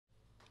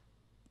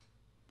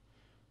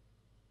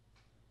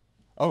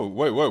Oh,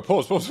 wait, whoa,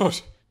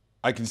 pause.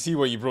 I can see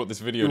why you brought this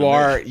video You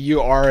to me.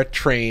 you are a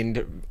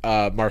trained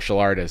martial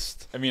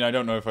artist. I mean, I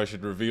don't know if I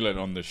should reveal it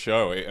on the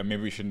show.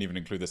 Maybe we shouldn't even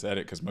include this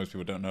edit because most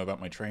people don't know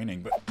about my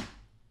training, but...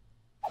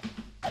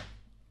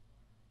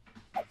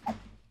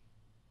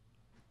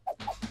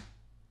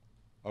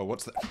 Oh,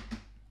 what's that?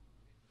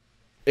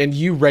 And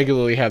you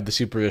regularly have the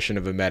supervision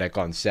of a medic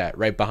on set.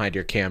 Right behind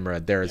your camera,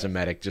 there is a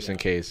medic just in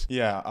case.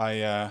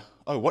 Yeah,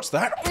 Oh, what's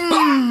that?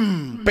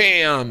 Bam!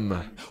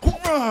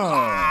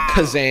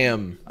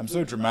 Kazam! I'm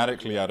so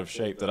dramatically out of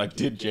shape that I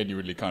did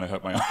genuinely kind of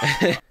hurt my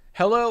eye.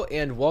 Hello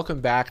and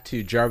welcome back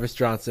to Jarvis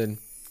Johnson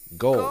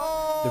Gold,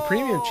 the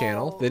premium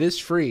channel that is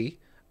free.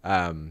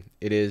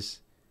 It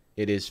is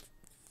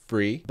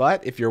free,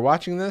 but if you're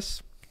watching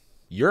this,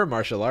 you're a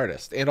martial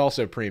artist and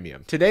also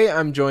premium. Today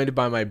I'm joined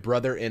by my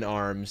brother in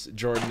arms,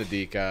 Jordan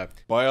Adika.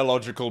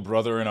 Biological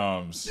brother in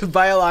arms.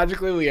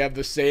 Biologically, we have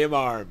the same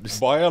arms.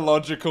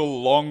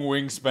 Biological long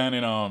wingspan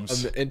in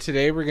arms. And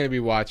today we're going to be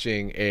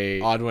watching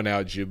a odd one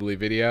out Jubilee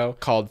video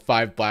called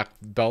 5 Black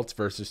Belts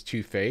versus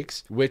 2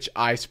 Fakes, which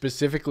I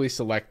specifically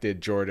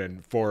selected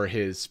Jordan for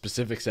his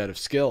specific set of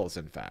skills,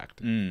 in fact.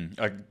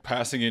 A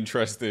passing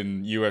interest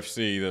in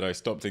UFC that I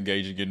stopped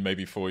engaging in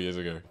maybe 4 years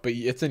ago. But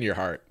it's in your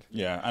heart.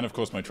 Yeah, and of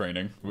course my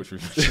training, which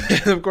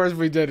we've... Of course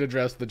we did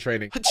address the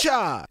training.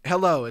 Hacha!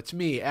 Hello, it's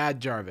me, Ad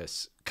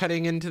Jarvis,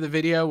 cutting into the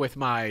video with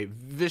my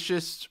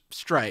vicious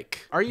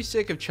strike. Are you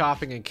sick of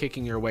chopping and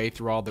kicking your way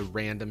through all the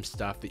random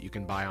stuff that you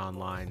can buy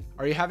online?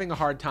 Are you having a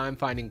hard time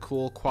finding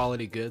cool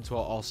quality goods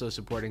while also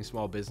supporting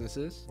small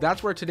businesses?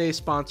 That's where today's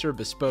sponsor,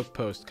 Bespoke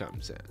Post,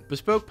 comes in.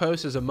 Bespoke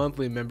Post is a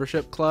monthly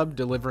membership club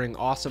delivering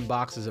awesome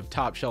boxes of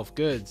top shelf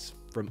goods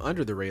from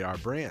under the radar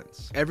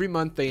brands. Every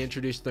month they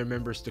introduce their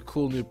members to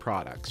cool new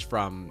products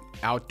from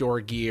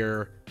outdoor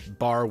gear,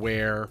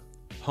 barware,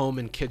 home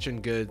and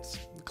kitchen goods,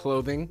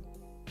 clothing,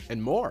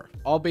 and more,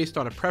 all based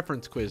on a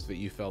preference quiz that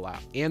you fill out.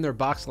 And their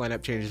box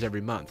lineup changes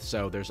every month,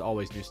 so there's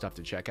always new stuff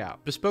to check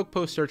out. Bespoke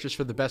Post searches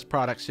for the best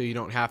products so you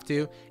don't have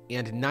to,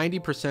 and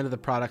 90% of the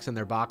products in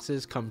their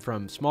boxes come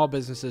from small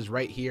businesses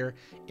right here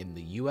in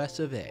the US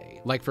of A.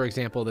 Like for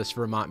example, this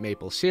Vermont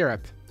maple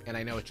syrup. And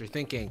I know what you're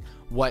thinking,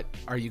 what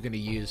are you going to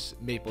use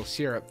maple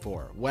syrup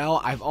for? Well,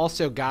 I've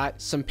also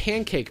got some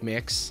pancake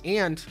mix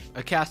and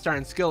a cast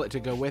iron skillet to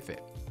go with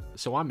it.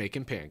 So I'm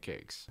making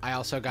pancakes. I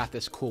also got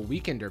this cool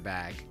weekender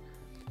bag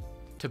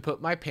to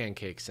put my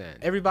pancakes in.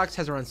 Every box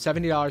has around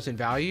 $70 in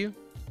value,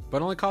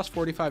 but only costs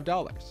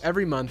 $45.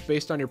 Every month,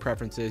 based on your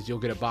preferences, you'll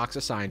get a box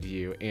assigned to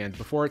you, and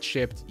before it's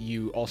shipped,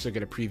 you also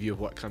get a preview of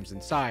what comes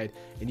inside,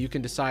 and you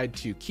can decide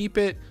to keep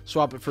it,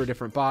 swap it for a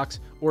different box,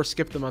 or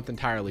skip the month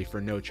entirely for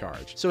no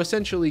charge. So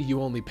essentially,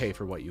 you only pay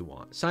for what you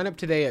want. Sign up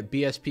today at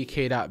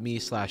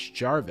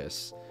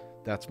bspk.me/Jarvis,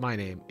 that's my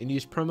name, and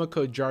use promo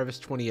code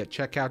Jarvis20 at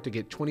checkout to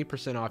get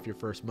 20% off your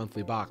first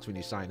monthly box when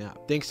you sign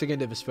up. Thanks again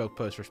to Bespoke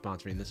Post for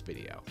sponsoring this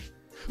video.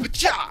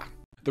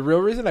 The real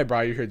reason I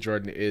brought you here,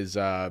 Jordan, is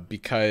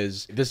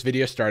because this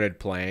video started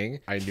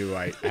playing. I knew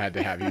I had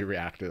to have you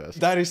react to this.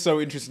 That is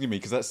so interesting to me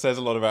because that says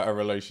a lot about our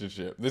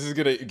relationship. This is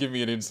going to give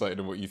me an insight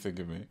into what you think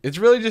of me. It's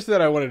really just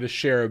that I wanted to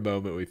share a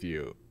moment with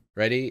you.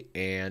 Ready?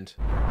 And...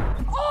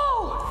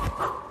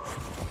 Oh!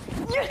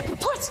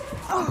 Push!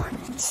 Oh!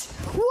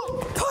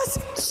 Push!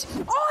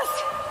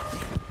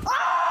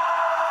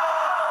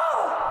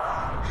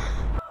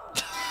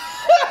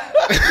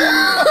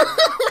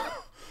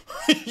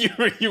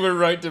 You were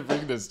right to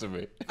bring this to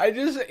me.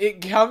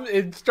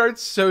 It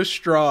starts so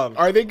strong.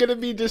 Are they gonna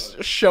be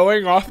just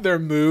showing off their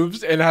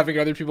moves and having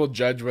other people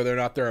judge whether or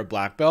not they're a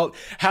black belt?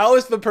 How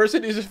is the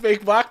person who's a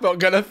fake black belt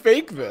gonna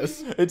fake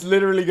this? It's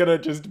literally gonna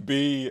just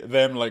be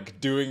them like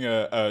doing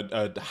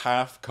a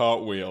half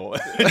cartwheel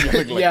and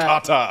yelling like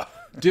kata.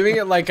 Doing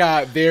it like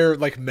they're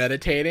like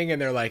meditating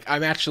and they're like,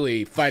 I'm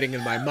actually fighting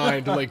in my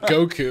mind like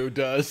Goku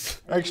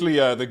does. Actually,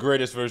 the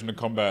greatest version of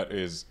combat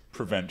is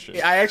prevention.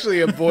 I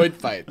actually avoid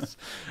fights,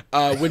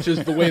 which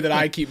is the way that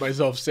I keep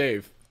myself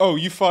safe. Oh,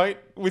 you fight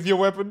with your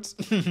weapons?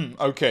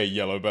 Okay,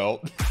 yellow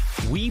belt.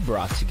 We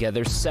brought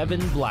together 7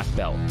 black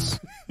belts.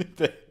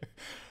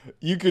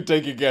 You could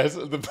take a guess.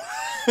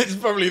 It's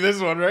probably this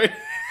one, right?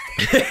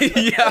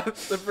 Yeah,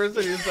 the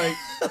person who's like...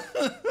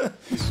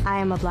 I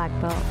am a black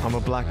belt. I'm a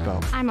black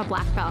belt. I'm a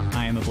black belt.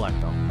 I am a black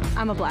belt.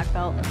 I'm a black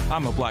belt.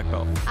 I'm a black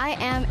belt. I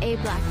am a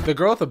black belt. The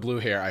girl with the blue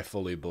hair, I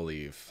fully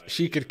believe.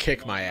 She could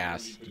kick my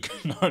ass.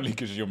 Not only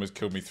because she almost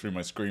killed me through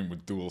my screen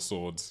with dual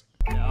swords.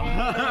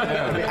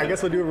 I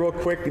guess we'll do it real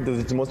quick.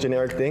 The most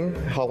generic thing.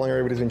 How long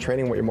everybody's been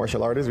training, what your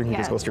martial art is. We can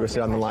just go straight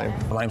down the line.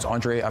 My name's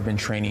Andre. I've been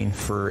training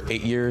for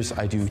 8 years.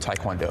 I do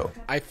Taekwondo.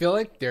 I feel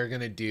like they're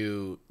gonna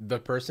do, the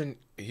person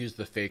who's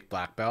the fake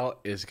black belt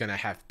is gonna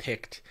have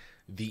picked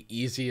the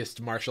easiest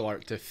martial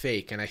art to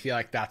fake, and I feel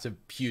like that's a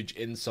huge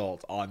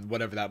insult on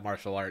whatever that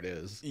martial art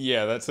is.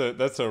 Yeah, that's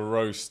a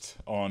roast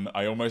on.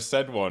 I almost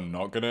said one.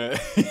 Not gonna.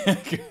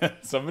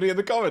 Somebody in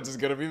the comments is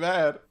gonna be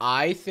mad.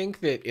 I think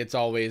that it's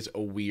always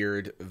a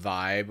weird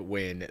vibe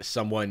when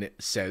someone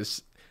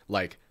says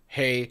like,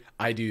 hey,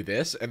 I do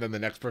this, and then the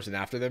next person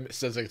after them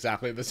says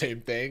exactly the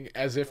same thing,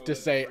 as if to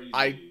say,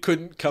 I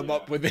couldn't come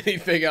up with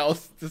anything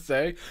else to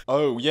say.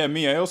 Oh, yeah,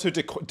 me. I also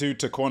do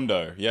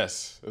taekwondo,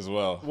 yes, as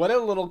well. What a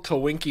little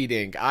coinky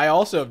dink. I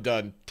also have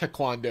done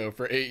taekwondo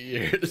for 8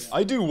 years.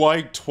 I do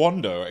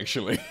Taekwondo,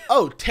 actually.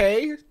 Oh,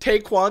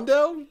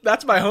 taekwondo?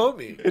 That's my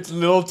homie. It's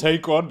little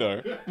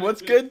taekwondo.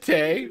 What's good,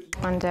 Tay?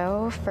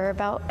 Taekwondo for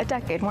about a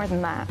decade, more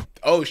than that.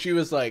 Oh, she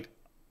was like,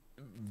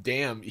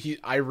 damn,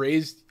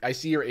 I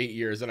see you're 8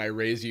 years and I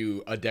raise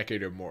you a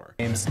decade or more.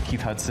 My name's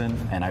Keith Hudson,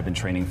 and I've been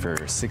training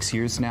for 6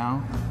 years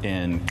now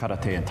in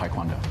karate and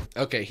taekwondo.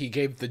 Okay, he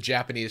gave the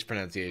Japanese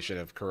pronunciation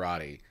of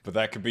karate. But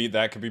that could be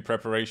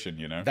preparation,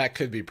 you know? That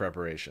could be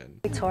preparation.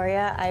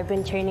 Victoria, I've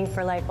been training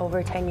for like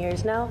over 10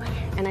 years now,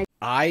 and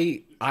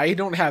I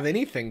don't have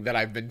anything that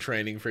I've been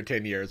training for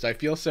 10 years. I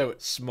feel so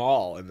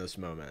small in this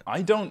moment.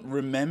 I don't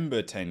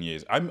remember 10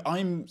 years.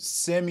 I'm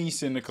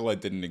semi-cynical I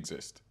didn't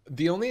exist.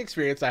 The only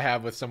experience I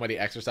have with somebody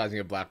exercising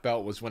a black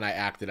belt was when I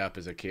acted up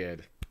as a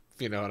kid.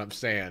 If you know what I'm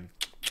saying.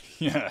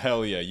 Yeah,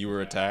 hell yeah. You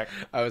were attacked?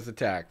 I was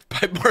attacked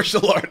by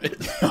martial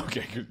artists.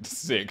 Okay, good.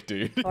 Sick,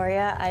 dude.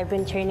 Victoria, I've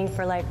been training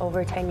for like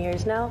over 10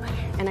 years now,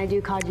 and I do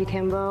Kaji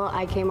Kimbo.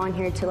 I came on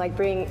here to like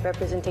bring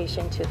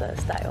representation to the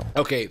style.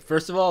 Okay,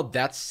 first of all,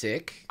 that's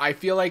sick. I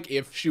feel like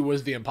if she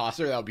was the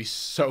imposter, that would be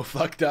so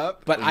fucked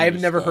up. But I've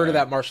never heard of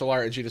that martial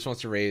art, and she just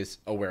wants to raise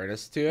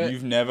awareness to it.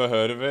 You've never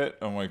heard of it?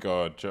 Oh my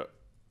god.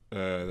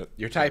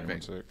 You're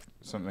typing.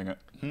 Something.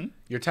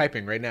 You're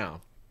typing right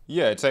now.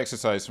 Yeah, it's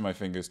exercise for my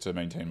fingers to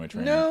maintain my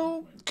training.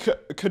 No.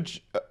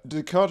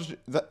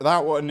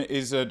 That one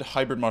is a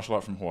hybrid martial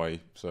art from Hawaii,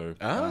 so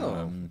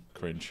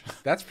cringe.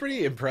 That's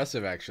pretty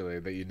impressive, actually,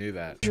 that you knew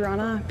that.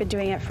 I've been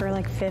doing it for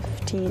like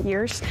 15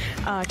 years.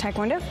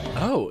 Taekwondo.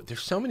 Oh,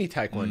 there's so many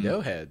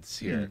Taekwondo heads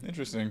here.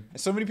 Interesting.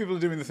 So many people are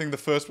doing the thing the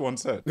first one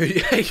said.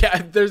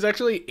 Yeah, there's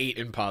actually 8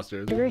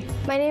 imposters.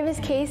 My name is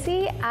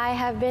Casey. I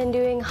have been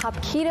doing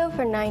Hapkido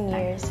for 9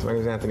 years. My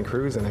name is Anthony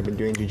Cruz, and I've been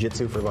doing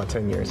jiu-jitsu for about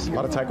 10 years. A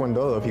lot of Taekwondo,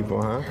 though,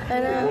 people, huh?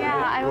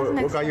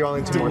 What got you all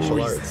into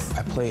martial arts?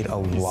 I played a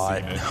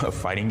lot of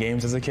fighting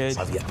games as a kid.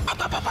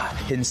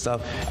 Hitting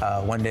stuff.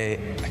 One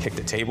day, I kicked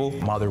the table.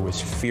 Mother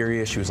was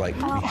furious. She was like,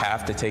 we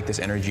have to take this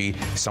energy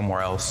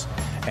somewhere else.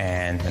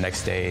 And the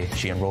next day,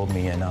 she enrolled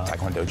me in a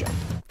Taekwondo gym.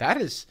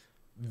 That is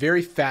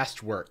very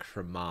fast work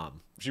from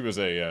mom. She was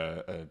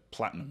a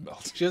platinum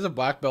belt. She has a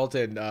black belt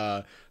in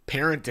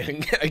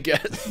parenting, I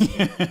guess.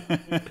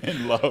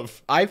 In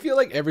love. I feel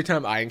like every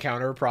time I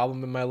encounter a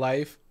problem in my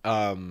life,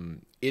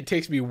 it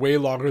takes me way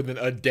longer than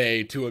a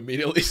day to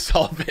immediately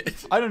solve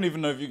it. I don't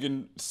even know if you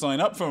can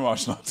sign up for a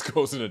martial arts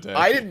course in a day.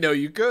 I didn't know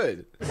you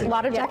could. A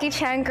lot of Jackie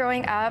Chan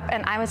growing up,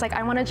 and I was like,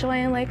 I want to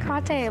join like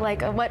karate,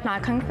 like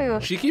whatnot, kung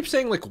fu. She keeps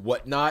saying like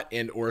whatnot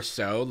and or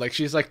so. Like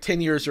she's like 10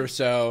 years or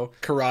so,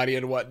 karate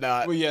and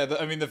whatnot. Well, yeah,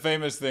 I mean, the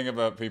famous thing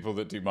about people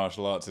that do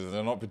martial arts is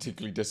they're not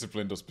particularly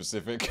disciplined or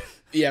specific.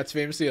 Yeah, it's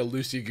famously a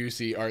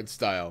loosey-goosey art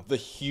style. The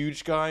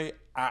huge guy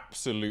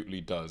absolutely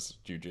does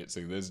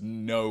jiu-jitsu. There's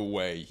no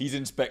way. He's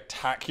in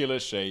spectacular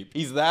shape.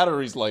 He's that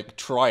or he's like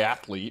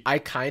triathlete. I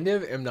kind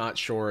of am not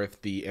sure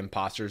if the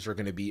imposters are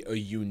going to be a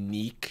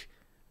unique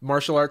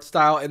martial arts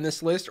style in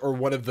this list or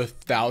one of the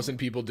 1,000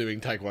 people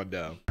doing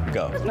Taekwondo.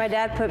 Go. My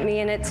dad put me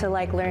in it to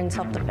like learn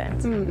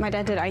self-defense. My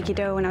dad did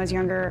Aikido when I was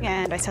younger,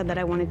 and I said that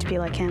I wanted to be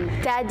like him.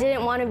 Dad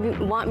didn't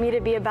want me to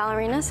be a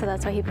ballerina, so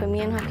that's why he put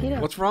me in Hapkido.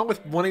 What's wrong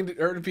with wanting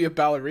her to be a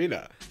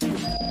ballerina?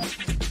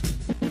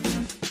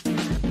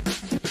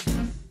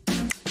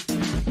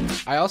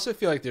 I also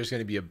feel like there's going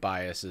to be a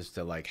bias as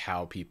to like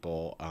how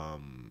people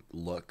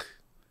look,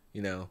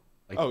 you know?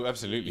 Like, oh,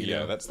 absolutely,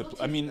 yeah. That's the.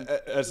 I mean,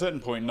 at a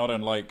certain point, not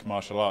unlike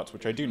martial arts,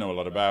 which I do know a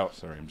lot about.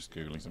 Sorry, I'm just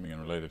googling something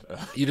unrelated.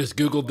 You just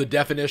googled the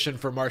definition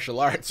for martial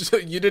arts, so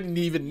you didn't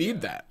even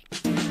need that.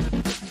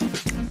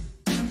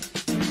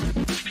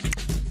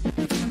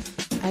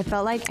 I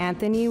felt like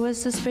Anthony was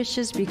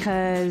suspicious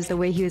because the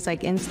way he was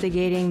like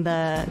instigating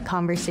the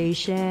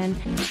conversation.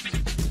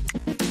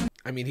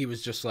 I mean, he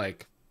was just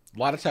like, a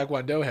lot of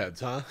Taekwondo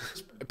heads, huh?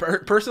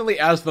 Personally,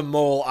 as the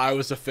mole, I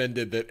was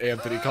offended that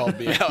Anthony called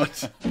me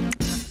out.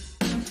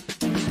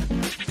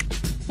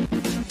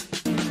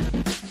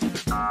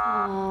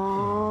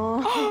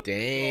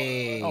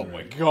 Dang. Oh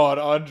my god,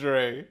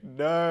 Andre.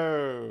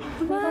 No.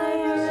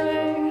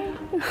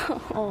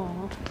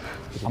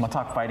 I'm gonna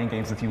talk fighting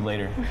games with you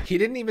later. He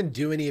didn't even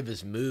do any of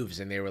his moves,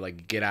 and they were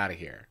like, get out of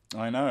here.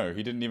 I know.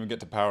 He didn't even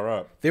get to power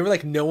up. They were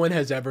like, no one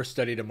has ever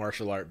studied a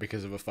martial art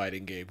because of a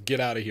fighting game.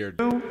 Get out of here.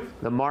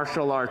 The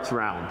martial arts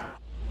round.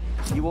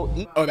 You will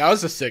eat. Oh, that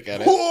was a sick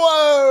edit.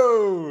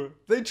 Whoa!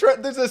 There's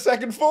a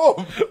second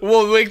form.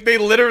 Well, like, they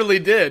literally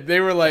did. They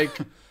were like,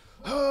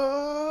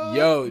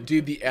 yo,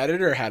 dude, the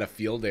editor had a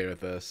field day with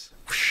this.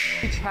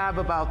 Each have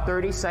about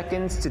 30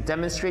 seconds to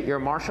demonstrate your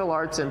martial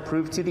arts and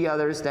prove to the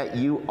others that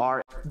you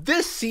are.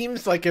 This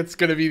seems like it's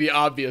going to be the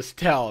obvious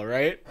tell,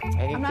 right?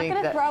 I'm not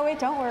going to throw it,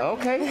 don't worry.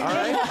 Okay, all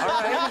right,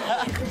 all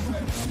right.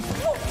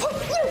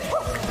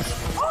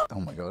 Oh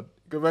my my god.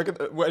 Go back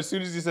as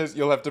soon as he says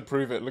you'll have to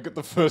prove it, look at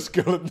the first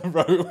girl in the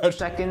row.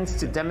 Seconds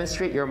to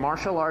demonstrate your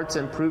martial arts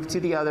and prove to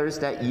the others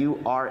that you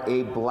are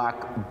a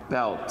black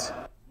belt.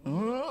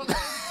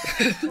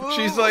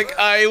 She's like,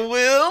 I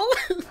will.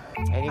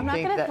 I'm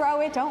not gonna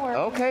throw it, don't worry.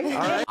 Okay, all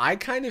right. I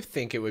kind of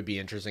think it would be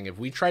interesting if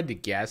we tried to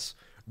guess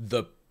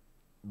the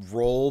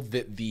role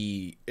that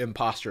the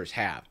imposters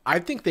have. I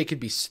think they could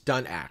be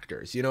stunt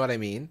actors. You know what I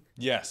mean?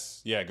 Yes.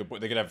 Yeah, good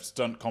point. They could have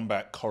stunt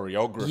combat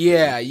choreography.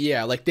 Yeah,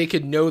 yeah. Like they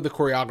could know the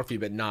choreography,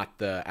 but not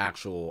the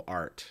actual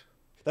art.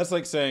 That's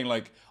like saying,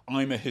 like,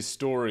 I'm a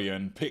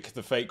historian, pick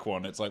the fake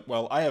one. It's like,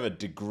 well, I have a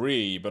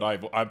degree, but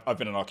I've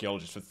been an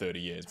archaeologist for 30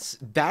 years.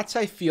 That's,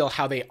 I feel,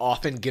 how they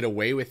often get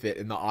away with it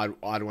in the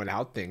odd one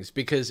out things,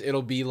 because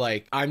it'll be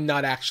like, I'm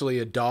not actually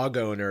a dog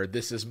owner.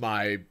 This is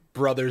my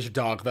brother's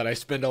dog that I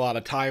spend a lot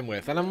of time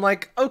with. And I'm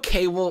like,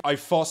 okay, well, I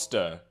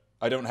foster.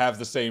 I don't have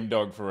the same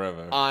dog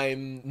forever.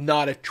 I'm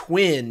not a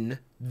twin.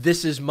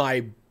 This is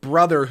my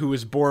brother who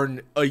was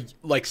born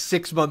like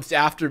 6 months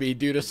after me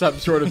due to some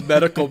sort of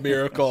medical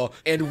miracle,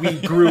 and we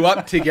grew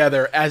up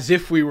together as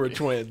if we were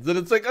twins. And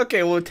it's like,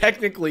 okay, well,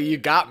 technically you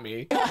got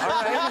me. All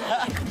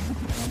right.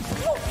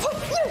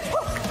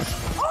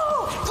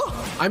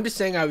 I'm just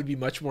saying I would be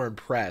much more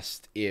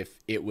impressed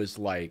if it was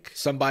like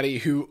somebody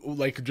who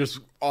like just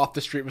off the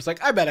street was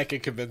like, I bet I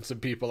could convince some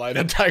people I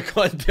know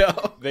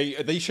Taekwondo.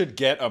 They should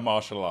get a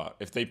martial art.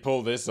 If they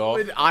pull this off.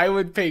 I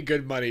would pay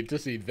good money to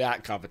see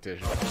that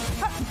competition.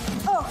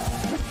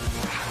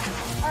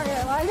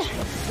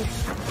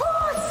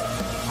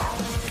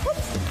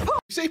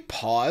 You say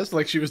pause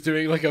like she was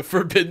doing like a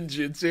forbidden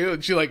jutsu,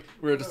 and she like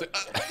we were just like,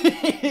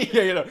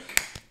 yeah, you know,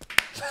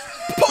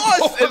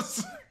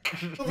 pause.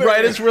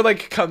 Right as we're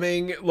like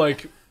coming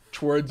like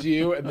towards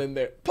you, and then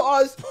there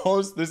pause.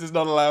 This is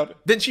not allowed.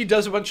 Then she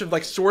does a bunch of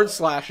like sword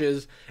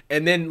slashes,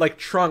 and then like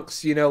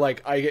trunks. You know,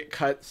 like I get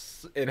cut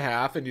in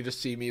half, and you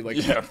just see me like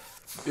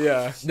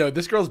yeah. No,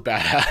 this girl's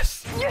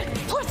badass.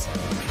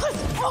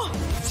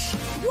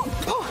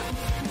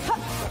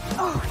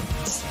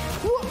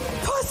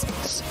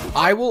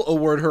 I will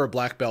award her a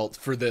black belt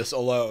for this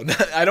alone.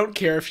 I don't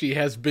care if she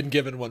has been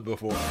given one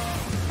before.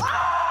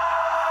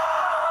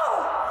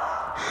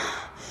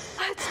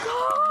 Let's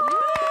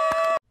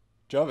go!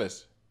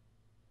 Jarvis.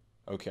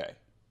 Okay.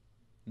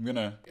 I'm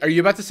gonna... Are you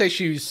about to say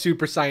she's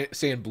Super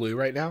Saiyan Blue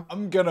right now?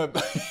 I'm gonna...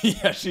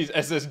 yeah, she's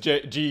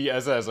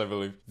SSGSS, I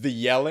believe. The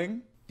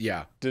yelling...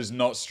 Yeah. Does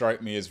not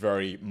strike me as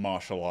very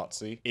martial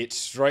artsy. It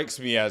strikes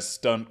me as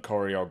stunt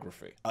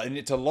choreography. And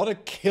it's a lot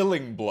of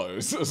killing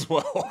blows as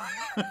well.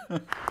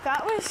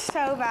 That was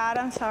so bad,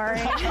 I'm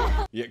sorry.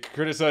 Yeah,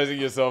 criticizing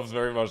yourself is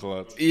very martial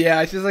arts.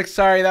 Yeah, she's like,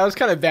 sorry, that was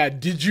kind of bad.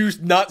 Did you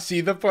not see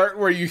the part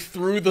where you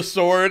threw the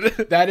sword?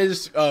 That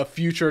is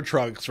future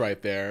Trunks right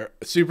there.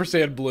 Super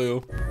Saiyan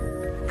Blue.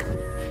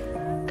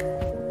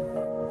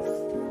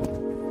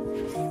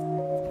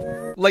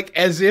 Like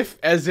as if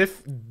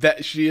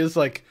that she is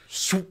like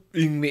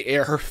swooping the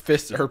air, her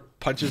fists, her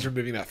punches are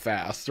moving that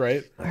fast,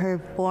 right?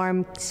 Her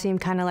form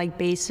seemed kind of like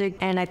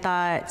basic, and I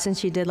thought since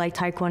she did like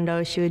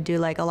Taekwondo, she would do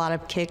like a lot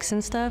of kicks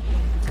and stuff.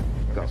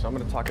 So I'm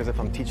going to talk as if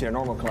I'm teaching a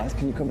normal class.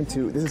 Can you come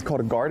into, this is called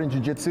a guard in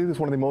jiu-jitsu. This is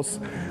one of the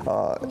most,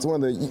 it's one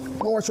of the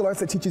martial arts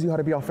that teaches you how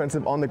to be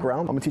offensive on the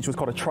ground. I'm going to teach what's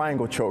called a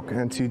triangle choke.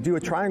 And to do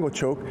a triangle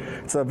choke,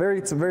 it's a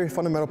very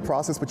fundamental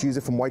process, but you use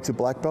it from white to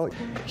black belt.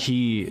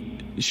 He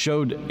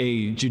showed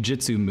a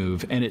jiu-jitsu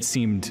move, and it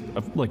seemed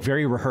like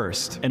very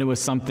rehearsed. And it was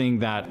something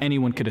that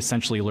anyone could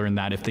essentially learn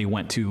that if they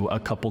went to a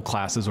couple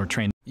classes or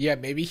trained. Yeah,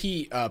 maybe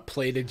he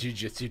played a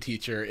jiu-jitsu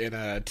teacher in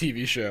a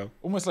TV show.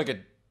 Almost like a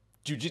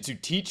jiu-jitsu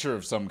teacher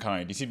of some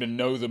kind. He seemed to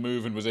know the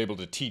move and was able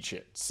to teach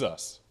it.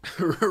 Sus.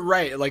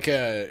 Right, like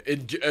a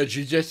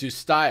jiu-jitsu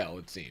style,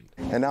 it seemed.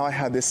 And now I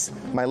have this,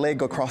 my leg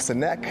go across the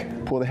neck,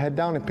 pull the head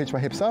down and pinch my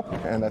hips up,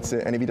 and that's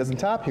it. And if he doesn't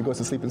tap, he goes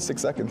to sleep in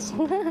 6 seconds.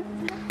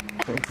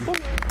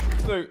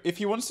 So if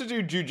he wants to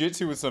do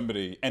jiu-jitsu with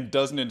somebody and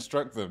doesn't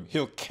instruct them,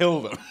 he'll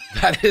kill them.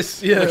 That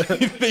is, yeah.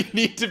 Like, they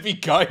need to be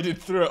guided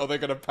through it or they're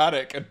going to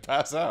panic and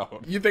pass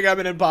out. You think I'm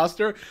an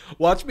imposter?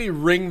 Watch me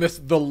wring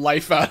the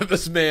life out of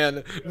this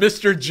man,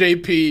 Mr.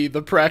 JP,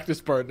 the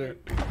practice partner.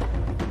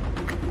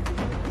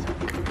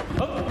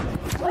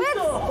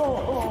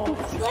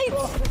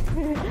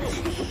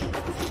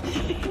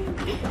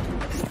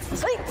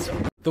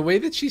 The way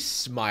that she's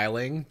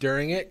smiling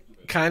during it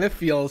kind of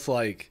feels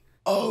like,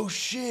 oh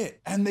shit,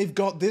 and they've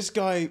got this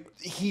guy,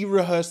 he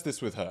rehearsed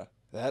this with her.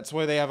 That's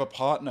why they have a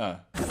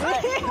partner.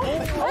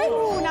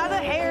 Oh, now the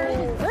hair.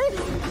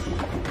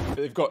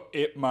 They've got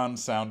Ip Man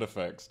sound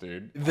effects,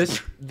 dude.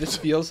 This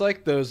feels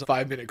like those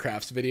 5-minute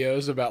crafts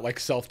videos about like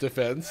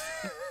self-defense.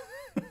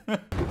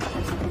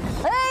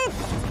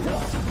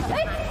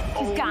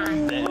 He's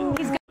gone.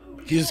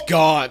 He's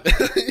gone.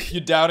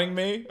 You doubting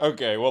me?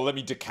 Okay, well, let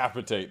me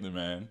decapitate the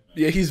man.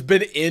 Yeah, he's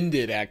been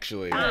ended,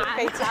 actually.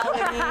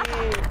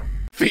 Fatality.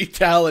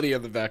 Fatality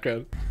in the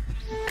background.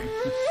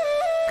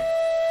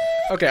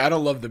 Okay, I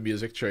don't love the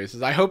music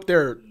choices. I hope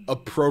they're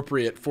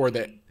appropriate for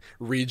the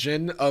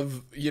region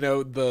of, you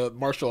know, the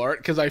martial art,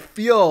 because I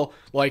feel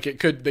like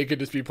they could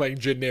just be playing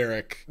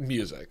generic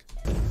music.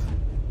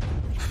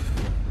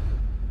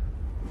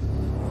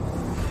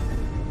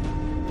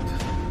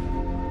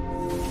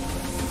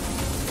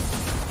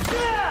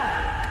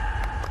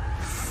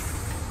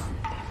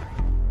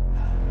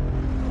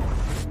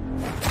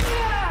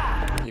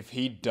 If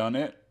he'd done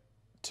it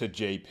to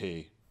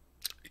JP.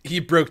 He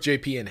broke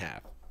JP in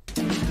half.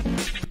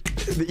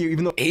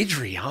 Even though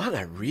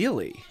Adriana,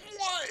 really?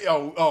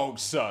 Oh,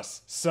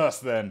 sus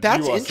then.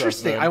 That's You are interesting.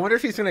 sus, then. I wonder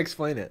if he's gonna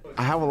explain it.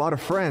 I have a lot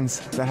of friends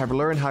that have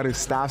learned how to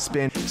staff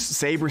spin,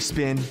 saber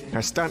spin,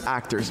 are stunt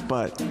actors,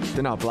 but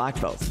they're not black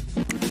belts.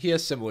 He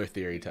has similar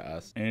theory to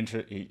us.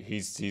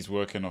 He's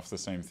working off the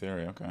same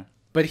theory. Okay.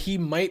 But he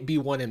might be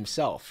one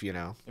himself, you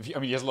know. I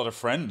mean, he has a lot of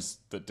friends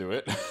that do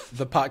it.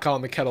 The pot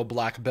calling the kettle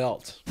black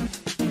belt.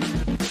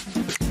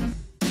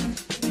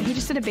 He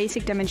just did a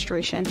basic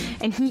demonstration,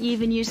 and he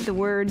even used the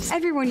words,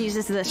 everyone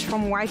uses this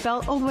from white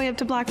belt all the way up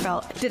to black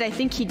belt. Did I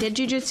think he did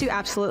jiu-jitsu?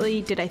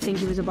 Absolutely. Did I think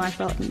he was a black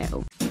belt?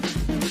 No.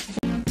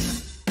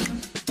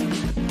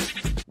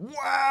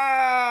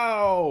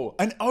 Wow!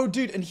 And oh,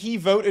 dude, and he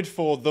voted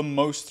for the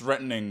most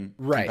threatening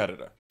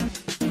competitor.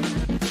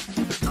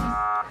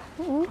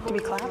 Do we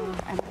clap?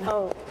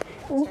 Oh.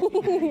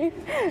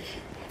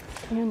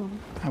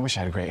 I wish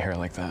I had great hair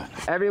like that.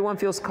 Everyone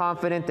feels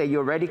confident that you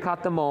already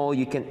caught the mole.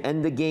 You can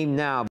end the game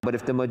now, but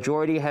if the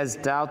majority has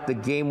doubt, the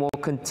game will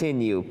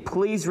continue.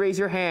 Please raise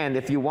your hand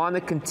if you want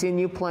to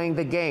continue playing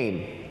the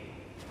game.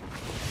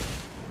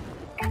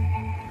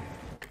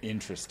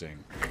 Interesting.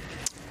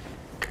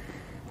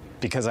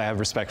 Because I have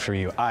respect for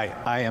you,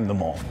 I am the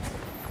mole.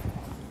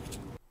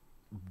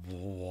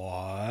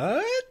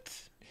 What?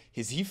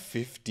 Is he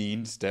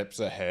 15 steps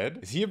ahead?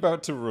 Is he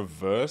about to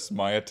reverse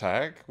my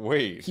attack?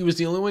 Wait. He was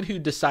the only one who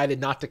decided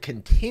not to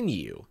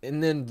continue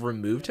and then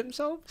removed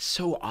himself?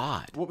 So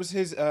odd. What was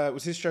his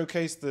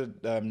showcase,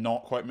 the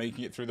not quite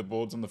making it through the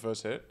boards on the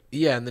first hit?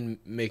 Yeah, and then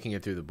making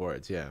it through the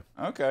boards, yeah.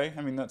 Okay,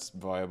 I mean, that's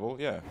viable,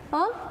 yeah.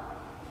 Huh?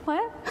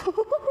 What?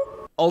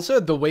 Also,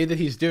 the way that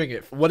he's doing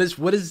it, what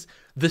is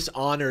this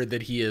honor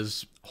that he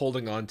is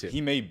holding on to?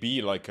 He may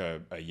be like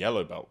a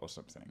yellow belt or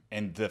something.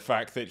 And the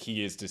fact that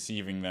he is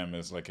deceiving them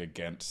is like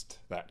against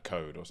that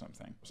code or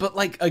something. But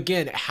like,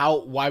 again,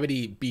 why would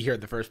he be here in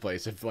the first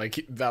place if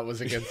like that was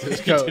against his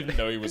He code? didn't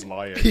know he was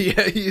lying.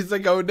 Yeah, he's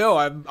like, oh no,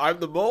 I'm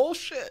the mole?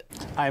 Shit.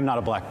 I am not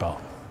a black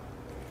belt.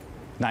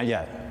 Not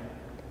yet.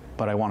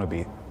 But I want to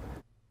be.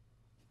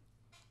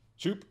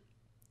 Shoop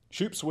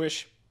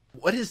swish.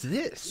 What is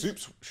this?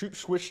 Shoop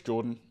swish,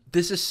 Jordan.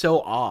 This is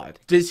so odd.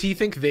 Does he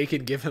think they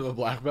can give him a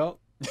black belt?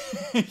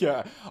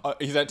 Yeah,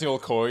 he's acting all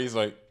coy. He's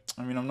like,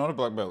 I mean, I'm not a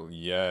black belt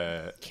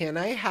yet. Can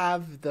I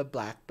have the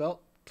black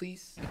belt,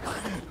 please?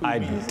 I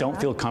don't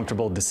feel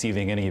comfortable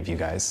deceiving any of you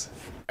guys.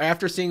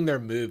 After seeing their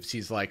moves,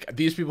 he's like,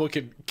 these people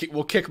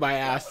will kick my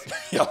ass.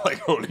 Yeah,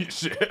 like, holy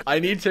shit. I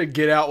need to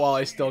get out while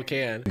I still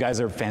can. You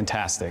guys are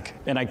fantastic,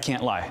 and I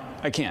can't lie.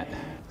 I can't.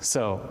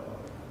 So,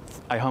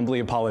 I humbly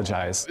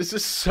apologize. This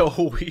is so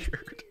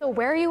weird. So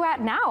where are you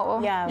at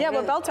now? Yeah,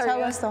 what belts are you?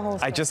 Tell us the whole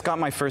story. I just got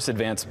my first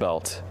advanced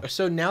belt.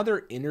 So now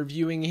they're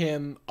interviewing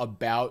him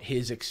about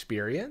his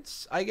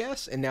experience, I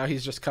guess, and now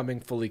he's just coming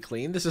fully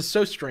clean. This is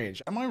so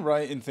strange. Am I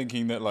right in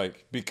thinking that,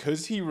 like,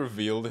 because he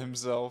revealed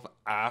himself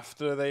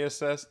after they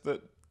assessed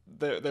that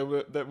there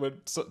were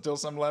still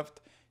some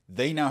left,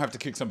 they now have to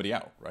kick somebody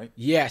out, right?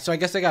 Yeah, so I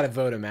guess they got to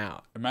vote him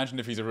out. Imagine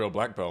if he's a real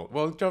black belt.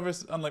 Well,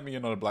 Jarvis, unlike me,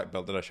 you're not a black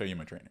belt. Did I show you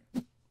my training?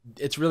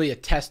 It's really a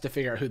test to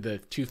figure out who the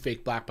two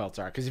fake black belts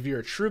are. Because if you're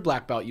a true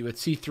black belt, you would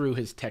see through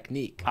his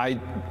technique. I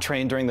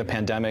trained during the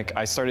pandemic.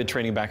 I started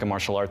training back in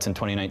martial arts in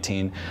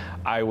 2019.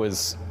 I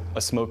was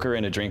a smoker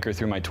and a drinker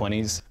through my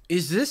 20s.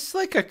 Is this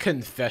like a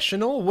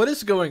confessional? What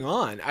is going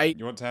on?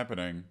 What's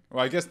happening?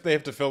 Well, I guess they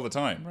have to fill the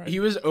time, right? He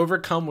was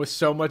overcome with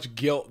so much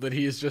guilt that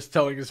he is just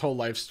telling his whole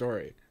life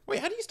story. Wait,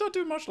 how do you start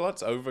doing martial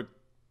arts over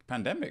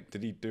pandemic?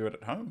 Did he do it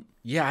at home?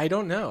 Yeah, I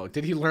don't know.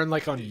 Did he learn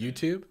like on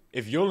YouTube?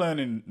 If you're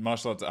learning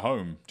martial arts at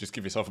home, just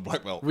give yourself a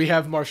black belt. We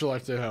have martial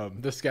arts at home.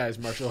 This guy's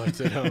martial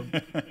arts at home.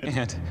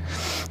 And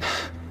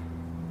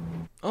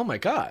oh my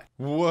god.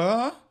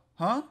 What?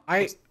 Huh?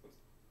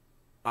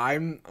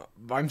 I'm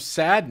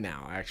sad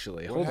now,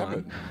 actually. Hold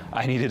on.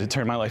 I needed to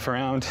turn my life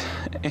around,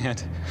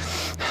 and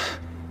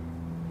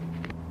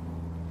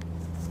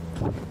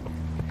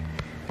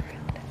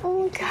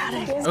Oh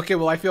god. Okay,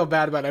 well, I feel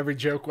bad about every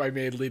joke I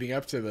made leading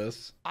up to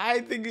this.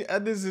 I think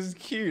this is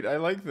cute. I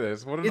like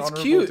this. What an It's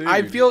honorable cute.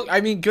 dude. I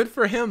mean, good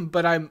for him,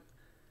 but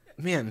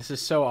man, this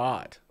is so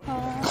odd.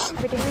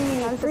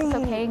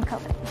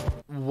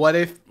 What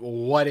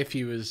if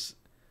he was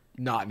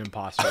not an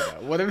imposter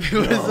though? What if he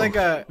was like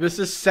this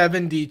is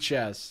 7D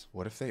chess?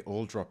 What if they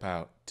all drop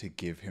out to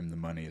give him the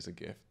money as a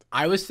gift?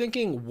 I was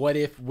thinking, what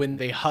if when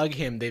they hug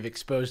him, they've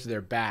exposed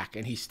their back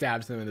and he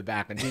stabs them in the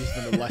back and teaches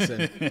them a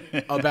lesson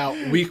about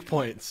weak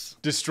points.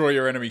 Destroy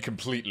your enemy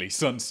completely,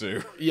 Sun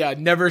Tzu. Yeah,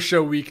 never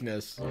show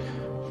weakness.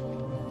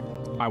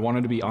 I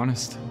wanted to be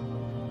honest.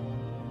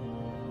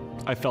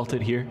 I felt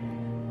it here.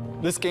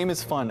 This game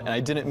is fun, and I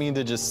didn't mean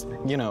to just,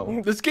 you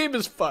know. This game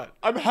is fun.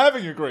 I'm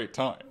having a great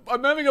time.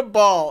 I'm having a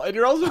ball, and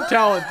you're also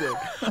talented.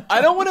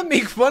 I don't want to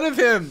make fun of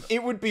him.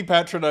 It would be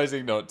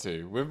patronizing not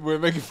to. We're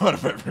making fun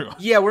of everyone.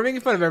 Yeah, we're making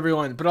fun of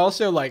everyone, but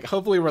also, like,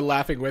 hopefully we're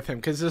laughing with him,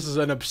 because this is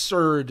an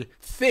absurd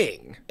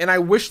thing, and I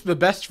wish the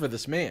best for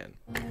this man.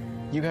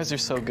 You guys are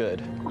so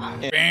good.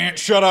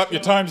 Shut up,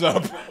 your time's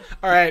up.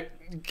 All right,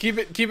 keep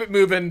it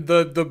moving.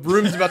 The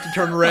room's about to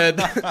turn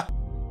red.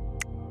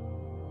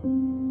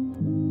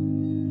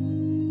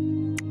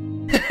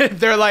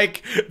 They're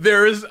like,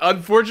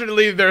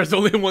 unfortunately, there's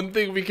only one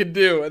thing we can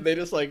do, and they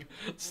just like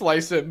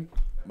slice him.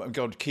 Oh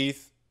God,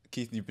 Keith,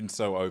 you've been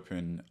so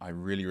open. I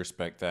really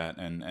respect that,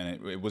 and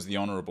it was the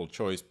honorable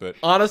choice. But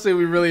honestly,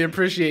 we really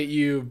appreciate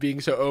you being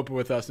so open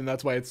with us, and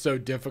that's why it's so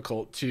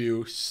difficult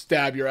to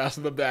stab your ass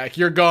in the back.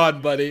 You're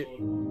gone, buddy.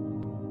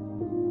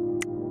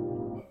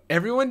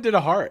 Everyone did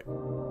a heart.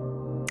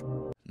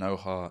 No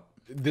heart.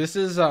 This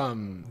is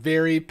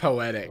very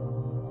poetic.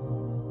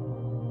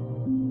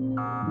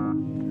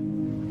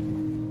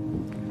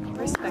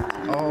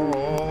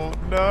 Oh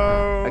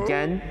no.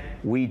 Again,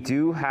 we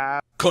do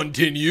have...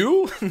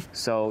 Continue?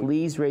 So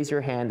please raise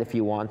your hand if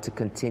you want to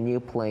continue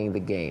playing the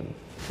game.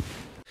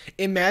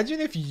 Imagine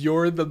if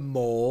you're the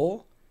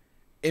mole.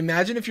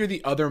 Imagine if you're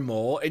the other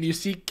mole and you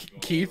see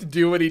Keith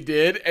do what he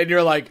did and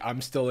you're like,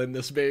 I'm still in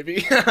this,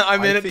 baby.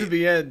 I'm in it to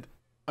the end.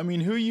 I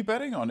mean, who are you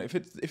betting on? If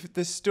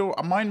there's still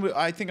mine,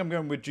 I think I'm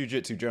going with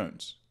Jiu-Jitsu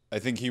Jones. I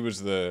think he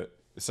was the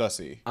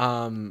sussy.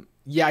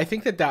 Yeah, I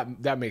think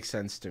that makes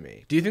sense to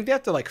me. Do you think they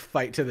have to like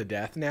fight to the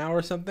death now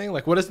or something?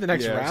 Like, what is the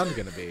next round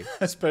gonna be?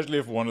 Especially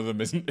if one of them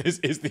is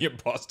the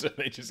imposter,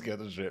 they just get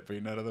the shit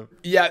beaten out of them.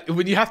 Yeah,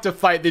 when you have to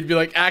fight, they'd be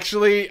like,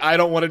 actually, I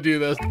don't want to do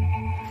this.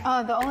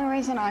 The only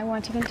reason I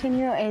want to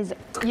continue is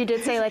you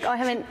did say like, oh, I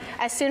haven't,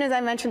 as soon as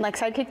I mentioned like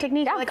sidekick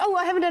technique, like, oh,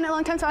 I haven't done it in a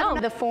long time, so I don't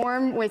know. The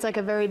form was like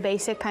a very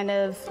basic kind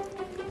of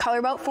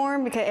color belt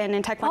form, because and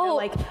in Taekwondo,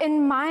 like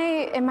in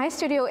my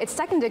studio, it's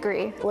second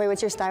degree. Wait,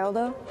 what's your style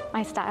though?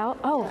 My style?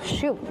 Oh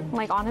shoot!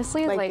 Like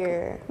honestly, like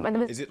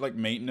is it like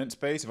maintenance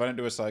based? If I don't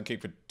do a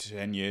sidekick for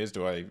 10 years,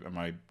 do I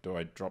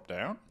drop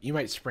down? You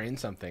might sprain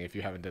something if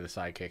you haven't done a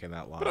sidekick in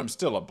that long. But I'm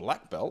still a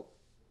black belt.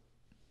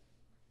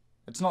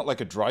 It's not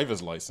like a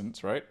driver's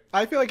license, right?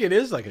 I feel like it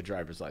is like a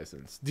driver's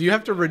license. Do you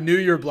have to renew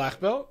your black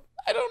belt?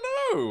 I don't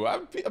know.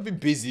 I've been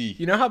busy.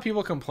 You know how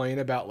people complain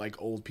about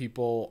like old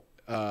people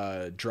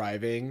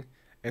driving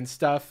and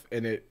stuff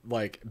and it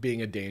like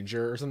being a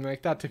danger or something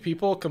like that? Do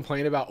people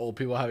complain about old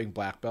people having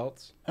black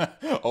belts?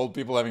 Old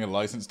people having a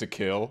license to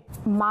kill?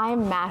 My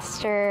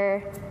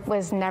master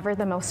was never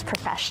the most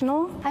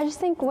professional. I just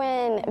think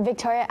when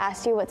Victoria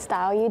asked you what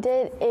style you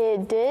did,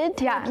 it did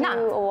take you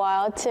a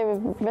while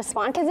to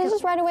respond, because it's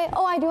just right away,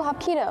 oh, I do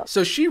Hapkido.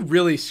 So she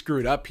really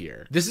screwed up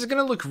here. This is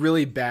gonna look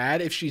really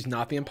bad if she's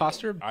not the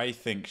imposter. I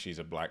think she's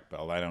a black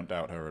belt. I don't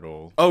doubt her at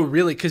all. Oh,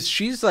 really? Because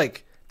she's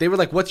like, they were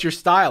like, what's your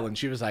style? And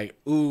she was like,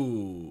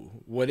 ooh,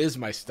 what is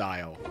my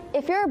style?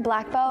 If you're a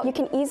black belt, you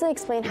can easily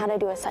explain how to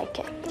do a side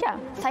kick. Yeah.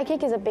 Side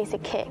kick is a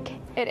basic kick.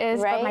 It is,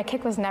 right? but my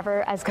kick was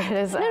never as good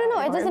as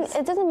No,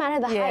 it doesn't matter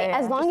the height.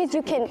 As long as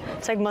you can.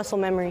 It's like muscle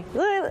memory.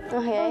 Okay.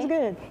 That was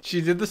good.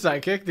 She did the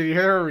sidekick. Did you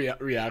hear her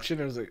reaction?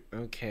 I was like,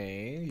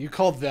 okay, you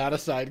called that a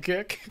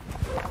sidekick?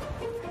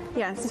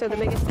 Yeah, so the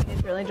biggest thing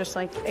is really just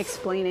like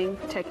explaining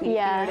technique.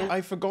 Yeah.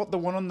 I forgot the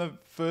one on the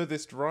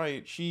furthest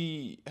right.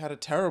 She had a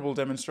terrible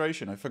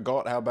demonstration. I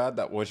forgot how bad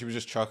that was. She was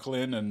just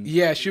chuckling and...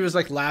 Yeah, she was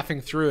like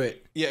laughing through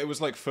it. Yeah, it was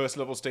like first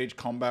level stage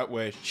combat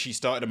where she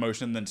started a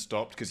motion and then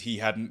stopped because he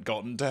hadn't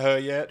gotten to her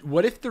yet.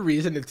 What if the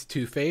reason it's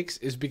two fakes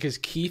is because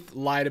Keith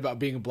lied about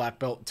being a black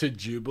belt to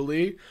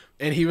Jubilee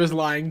and he was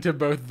lying to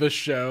both the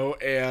show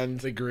and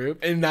the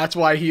group, and that's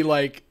why he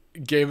like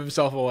gave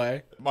himself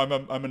away? I'm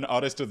an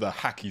artist of the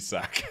hacky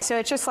sack. So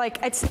it's just like,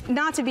 it's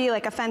not to be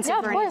like offensive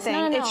or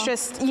anything. No. It's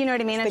just, you know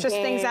what I mean? It's just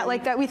things that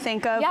like that we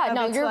think of. Yeah,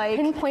 no, you're like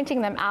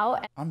pinpointing them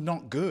out. I'm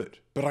not good,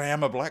 but I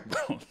am a black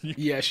belt.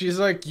 Yeah, she's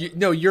like,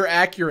 no, you're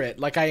accurate.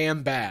 Like I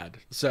am bad.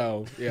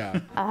 So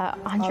yeah.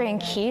 Andre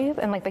and Keith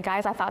and like the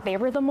guys, I thought they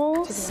were the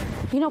moles.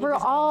 You know, we're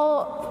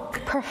all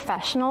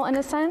professional in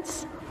a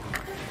sense.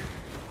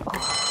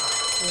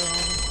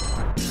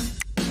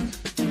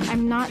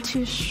 I'm not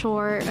too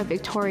sure of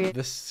Victoria.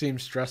 This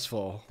seems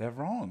stressful. They're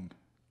wrong.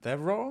 They're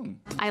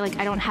wrong. I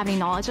don't have any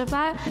knowledge of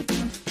that.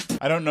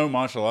 I don't know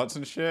martial arts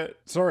and shit.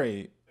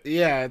 Sorry.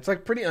 Yeah, it's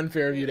like pretty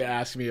unfair of you to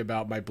ask me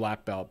about my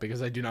black belt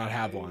because I do not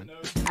have one.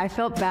 I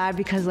felt bad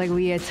because like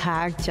we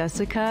attacked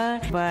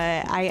Jessica,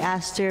 but I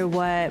asked her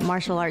what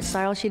martial arts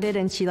style she did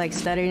and she like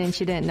stuttered and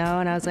she didn't know,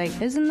 and I was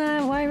like, isn't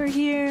that why we're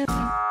here?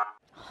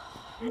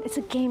 It's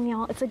a game,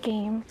 y'all. It's a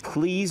game.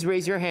 Please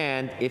raise your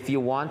hand if you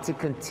want to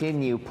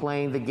continue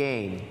playing the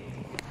game.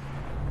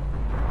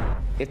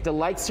 If the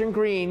lights turn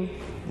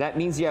green, that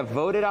means you have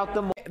voted out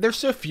the mole. There's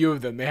so few of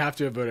them, they have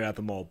to have voted out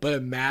the mole. But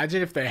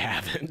imagine if they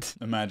haven't.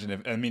 Imagine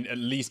if, I mean, at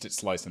least it's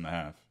sliced in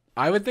half.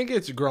 I would think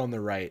it's a girl on the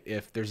right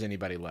if there's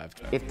anybody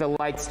left. If the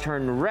lights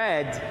turn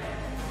red,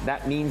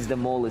 that means the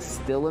mole is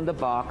still in the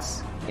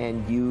box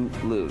and you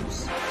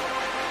lose.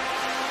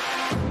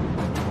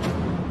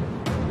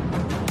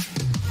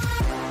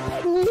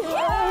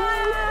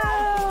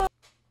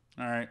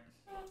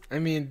 I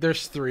mean,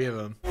 there's 3 of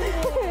them.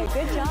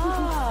 Good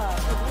job.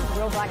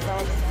 Real black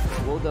belts.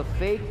 Will the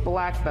fake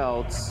black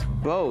belts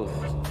both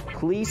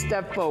please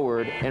step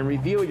forward and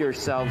reveal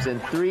yourselves in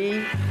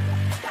 3,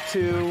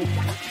 2,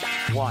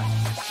 1.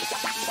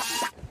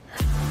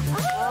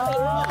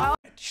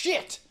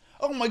 Shit!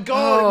 Oh my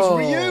god, it was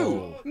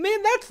Ryu!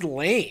 Man, that's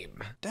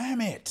lame.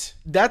 Damn it.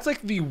 That's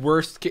like the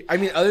worst. I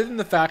mean, other than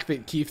the fact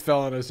that Keith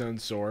fell on his own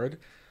sword,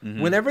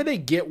 whenever they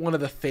get one of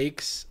the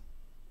fakes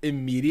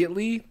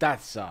immediately,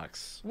 that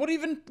sucks. What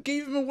even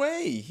gave him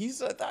away? He's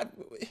that.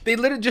 They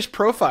literally just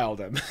profiled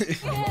him.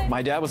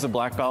 My dad was a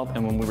black belt,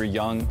 and when we were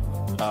young,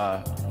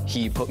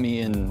 he put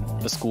me in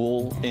the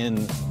school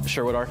in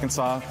Sherwood,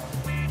 Arkansas,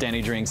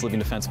 Danny Drinks Living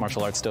Defense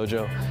Martial Arts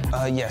Dojo.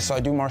 Yeah, so I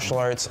do martial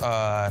arts.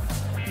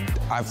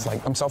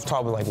 I'm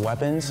self-taught with like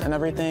weapons and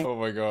everything. Oh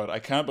my god, I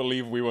can't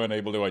believe we weren't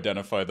able to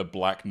identify the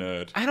black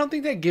nerd. I don't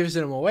think that gives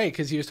him away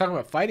because he was talking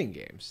about fighting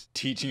games.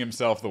 Teaching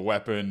himself the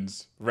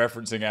weapons,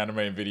 referencing anime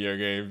and video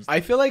games.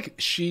 I feel like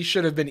she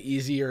should have been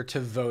easier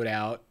to vote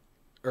out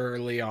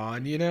early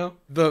on, you know?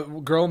 The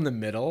girl in the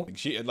middle.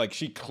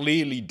 She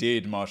clearly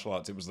did martial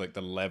arts. It was like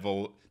the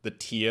level, the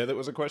tier that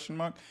was a question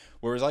mark.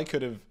 Whereas I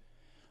could have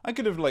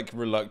like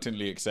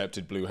reluctantly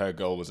accepted Blue Hair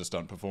Girl was a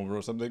stunt performer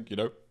or something, you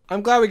know?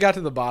 I'm glad we got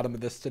to the bottom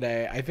of this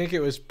today. I think it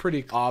was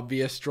pretty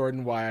obvious,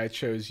 Jordan, why I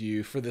chose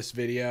you for this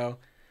video.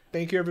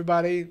 Thank you,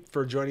 everybody,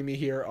 for joining me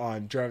here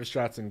on Jarvis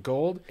Shots and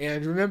Gold.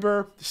 And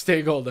remember,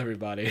 stay gold,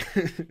 everybody.